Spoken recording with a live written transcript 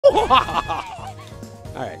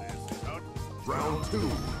Alright. Round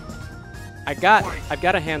 2. I've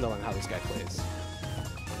got a handle on how this guy plays.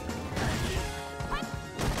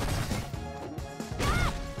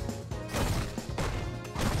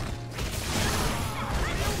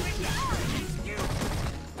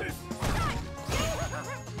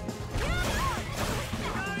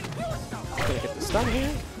 Gonna get the stun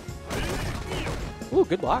here. Ooh,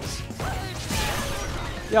 good blocks.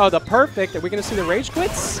 Yo, the perfect. Are we gonna see the rage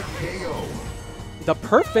quits? The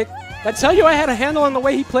perfect. Did I tell you I had a handle on the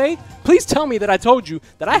way he played? Please tell me that I told you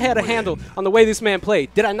that I had a handle on the way this man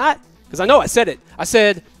played. Did I not? Because I know I said it. I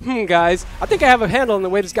said, guys, I think I have a handle on the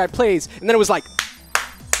way this guy plays. And then it was like,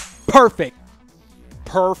 perfect.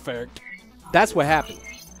 Perfect. That's what happened.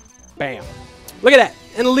 Bam. Look at that.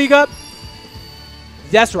 In the league up.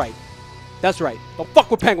 That's right. That's right. Don't fuck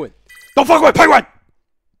with Penguin. Don't fuck with Penguin!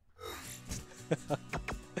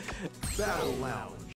 Battle Lounge.